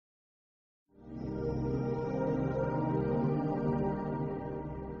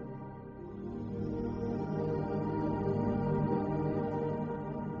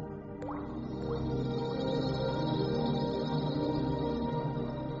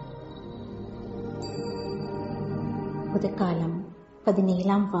புதுக்காலம்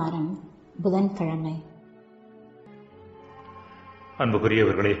 17ஆம் வாரம் புதன்கிழமை.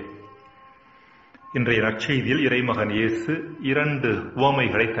 அன்புக்குரியவர்களே, இன்றைய நற்செய்தியில் இறைமகன் இயேசு 2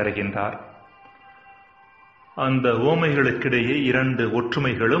 உவமைகளை தருகின்றார். அந்த உவமைகளுக்கிடையே 2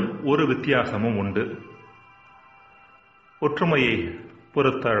 ஒற்றுமைகளும் ஒரு வித்தியாசமும் உண்டு. ஒற்றுமையை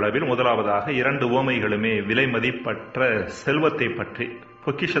பொறுத்த அளவில் முதலாவதாக 2 உவமைகளுமே விலை மதிப்பற்ற செல்வத்தை பற்றி,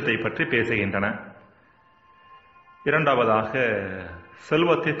 பொக்கிஷத்தை பற்றி பேசுகின்றன. இரண்டாவதாக,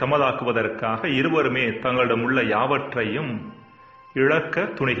 செல்வத்தை தமதாக்குவதற்காக இருவருமே தங்களிடமுள்ள யாவற்றையும் இழக்க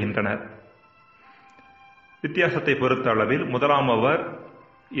துணிகின்றனர். வித்தியாசத்தை பொறுத்த அளவில் முதலாமவர்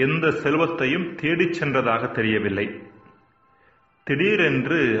எந்த செல்வத்தையும் தேடிச் சென்றதாக தெரியவில்லை.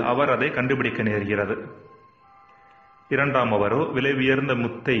 திடீரென்று அவர் அதை கண்டுபிடிக்க நேர்கிறது. இரண்டாமவரோ விலை உயர்ந்த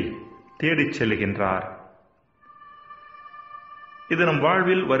முத்தை தேடிச் செல்கின்றார். இது நம்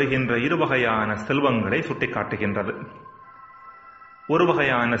வாழ்வில் வருகின்ற 2 வகையான செல்வங்களை சுட்டிக்காட்டுகின்றது. ஒரு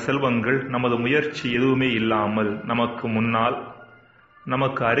வகையான செல்வங்கள் நமது முயற்சி எதுவுமே இல்லாமல் நமக்கு முன்னால்,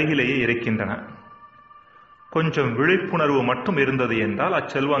 நமக்கு அருகிலேயே இருக்கின்றன. கொஞ்சம் விழிப்புணர்வு மட்டும் இருந்தது என்றால்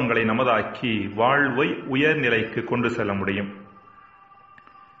அச்செல்வங்களை நமதாக்கி வாழ்வை உயர்நிலைக்கு கொண்டு செல்ல முடியும்.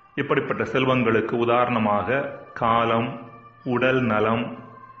 இப்படிப்பட்ட செல்வங்களுக்கு உதாரணமாக காலம், உடல் நலம்,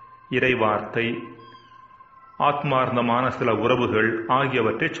 இறைவார்த்தை, ஆத்மார்த்தமான சில உறவுகள்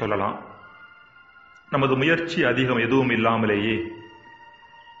ஆகியவற்றை சொல்லலாம். நமது முயற்சி அதிகம் எதுவும் இல்லாமலேயே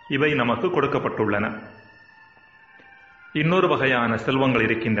இவை நமக்கு கொடுக்கப்பட்டுள்ளன. இன்னொரு வகையான செல்வங்கள்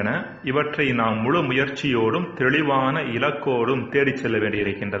இருக்கின்றன. இவற்றை நாம் முழு முயற்சியோடும் தெளிவான இலக்கோடும் தேடிச் செல்ல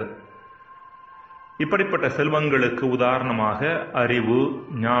வேண்டியிருக்கின்றது. இப்படிப்பட்ட செல்வங்களுக்கு உதாரணமாக அறிவு,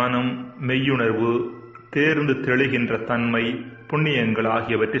 ஞானம், மெய்யுணர்வு, தேர்ந்து தெளிகின்ற தன்மை, புண்ணியங்கள்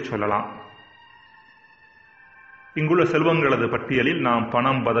ஆகியவற்றை சொல்லலாம். இங்குள்ள செல்வங்களது பட்டியலில் நாம்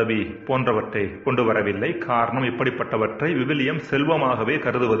பணம், பதவி போன்றவற்றை கொண்டு வரவில்லை. காரணம், இப்படிப்பட்டவற்றை விவிலியம் செல்வமாகவே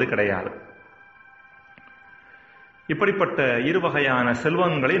கருதுவது கிடையாது. இப்படிப்பட்ட 2 வகையான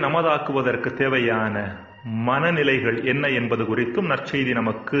செல்வங்களை நமதாக்குவதற்கு தேவையான மனநிலைகள் என்ன என்பது குறித்தும் நற்செய்தி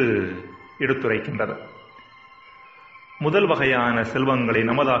நமக்கு எடுத்துரைக்கின்றது. முதல் வகையான செல்வங்களை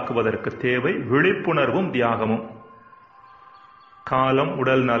நமதாக்குவதற்கு தேவை விழிப்புணர்வும் தியாகமும். காலம்,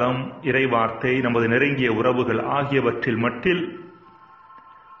 உடல் நலம், இறைவார்த்தை, நமது நெருங்கிய உறவுகள் ஆகியவற்றில் மட்டில்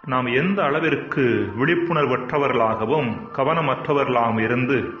நாம் எந்த அளவிற்கு விழிப்புணர்வற்றவர்களாகவும் கவனமற்றவர்களாகவும்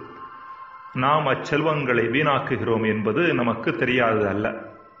இருந்து நாம் அச்செல்வங்களை வீணாக்குகிறோம் என்பது நமக்கு தெரியாதது அல்ல.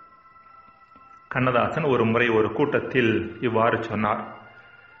 கண்ணதாசன் ஒரு முறை ஒரு கூட்டத்தில் இவ்வாறு சொன்னார்: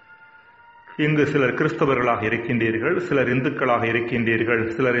 இங்கு சிலர் கிறிஸ்தவர்களாக இருக்கின்றீர்கள், சிலர் இந்துக்களாக இருக்கின்றீர்கள்,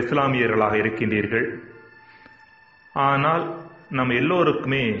 சிலர் இஸ்லாமியர்களாக இருக்கின்றீர்கள். ஆனால் நம்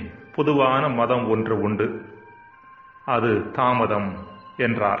எல்லோருக்குமே பொதுவான மதம் ஒன்று உண்டு, அது தாமதம்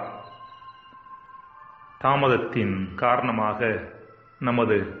என்றார். தாமதத்தின் காரணமாக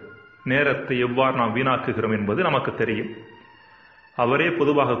நமது நேரத்தை எவ்வாறு நாம் வீணாக்குகிறோம் என்பது நமக்கு தெரியும். அவரே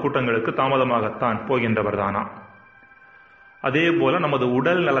பொதுவாக கூட்டங்களுக்கு தாமதமாகத்தான் போகின்றவர் தானா? அதே போல நமது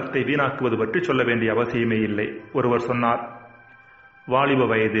உடல் நலத்தை வீணாக்குவது பற்றி சொல்ல வேண்டிய அவசியமே இல்லை. ஒருவர் சொன்னார், வாலிப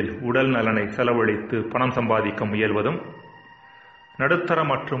வயதில் உடல் நலனை செலவழித்து பணம் சம்பாதிக்க முயல்வதும், நடுத்தர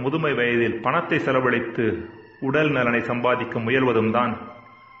மற்றும் முதுமை வயதில் பணத்தை செலவழித்து உடல் நலனை சம்பாதிக்க முயல்வதும் தான்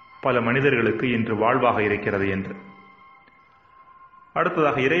பல மனிதர்களுக்கு இன்று வாழ்வாக இருக்கிறது என்று.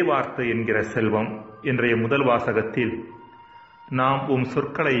 அடுத்ததாக இறைவார்த்தை என்கிற செல்வம். இன்றைய முதல் வாசகத்தில் நாம் உம்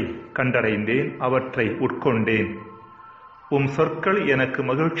சொற்களை கண்டடைந்தேன், அவற்றை உட்கொண்டேன், உம் சொற்கள் எனக்கு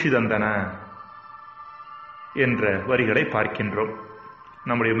மகிழ்ச்சி தந்தன என்ற வரிகளை பார்க்கின்றோம்.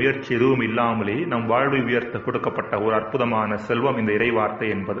 நம்முடைய முயற்சி எதுவும் இல்லாமலே நம் வாழ்வை உயர்த்த கொடுக்கப்பட்ட ஒரு அற்புதமான செல்வம் இந்த இறைவார்த்தை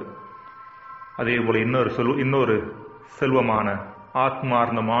என்பது. அதே போல இன்னொரு செல்வமான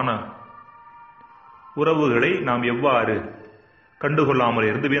ஆத்மார்த்தமான உறவுகளை நாம் எவ்வாறு கண்டுகொள்ளாமல்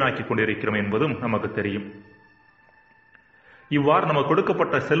இருந்து வீணாக்கிக் கொண்டிருக்கிறோம் என்பதும் நமக்கு தெரியும். இவ்வாறு நமக்கு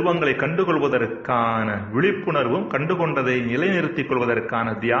கொடுக்கப்பட்ட செல்வங்களை கண்டுகொள்வதற்கான விழிப்புணர்வும், கண்டுகொண்டதை நிலைநிறுத்திக்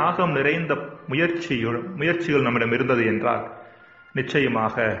கொள்வதற்கான தியாகம் நிறைந்த முயற்சிகள் நம்மிடம் இருந்தது என்றால்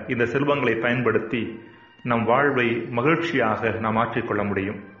நிச்சயமாக இந்த செல்வங்களை பயன்படுத்தி நம் வாழ்வை மகிழ்ச்சியாக நாம் மாற்றிக்கொள்ள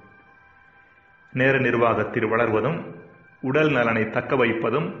முடியும். நேர நிர்வாகத்தில் வளர்வதும், உடல் நலனை தக்க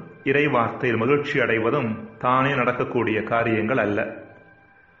வைப்பதும், இறைவார்த்தையில் மகிழ்ச்சி அடைவதும் தானே நடக்கக்கூடிய காரியங்கள் அல்ல.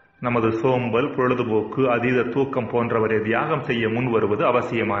 நமது சோம்பல், பொழுதுபோக்கு, அதீத தூக்கம் போன்றவரை தியாகம் செய்ய முன் வருவது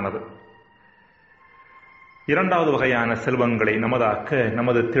அவசியமானது. 2வது வகையான செல்வங்களை நமதாக்க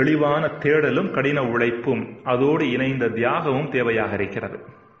நமது தெளிவான தேடலும், கடின உழைப்பும், அதோடு இணைந்த தியாகமும் தேவையாக இருக்கிறது.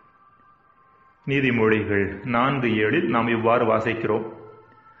 நீதிமொழிகள் 4:7 நாம் இவ்வாறு வாசிக்கிறோம்: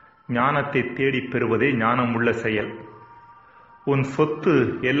 ஞானத்தை தேடி பெறுவதே ஞானம் உள்ள செயல். உன் சொத்து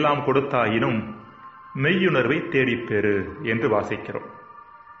எல்லாம் கொடுத்தாயினும் மெய்யுணர்வை தேடிப்பெறு என்று வாசிக்கிறோம்.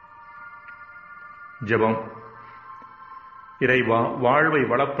 ஜெபம். இறைவா, வாழ்வை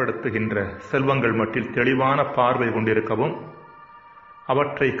வளப்படுத்துகின்ற செல்வங்கள் மட்டில் தெளிவான பார்வை கொண்டிருக்கவும்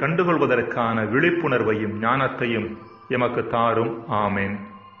அவற்றை கண்டுகொள்வதற்கான விழிப்புணர்வையும் ஞானத்தையும் எமக்கு தாரும். ஆமேன்.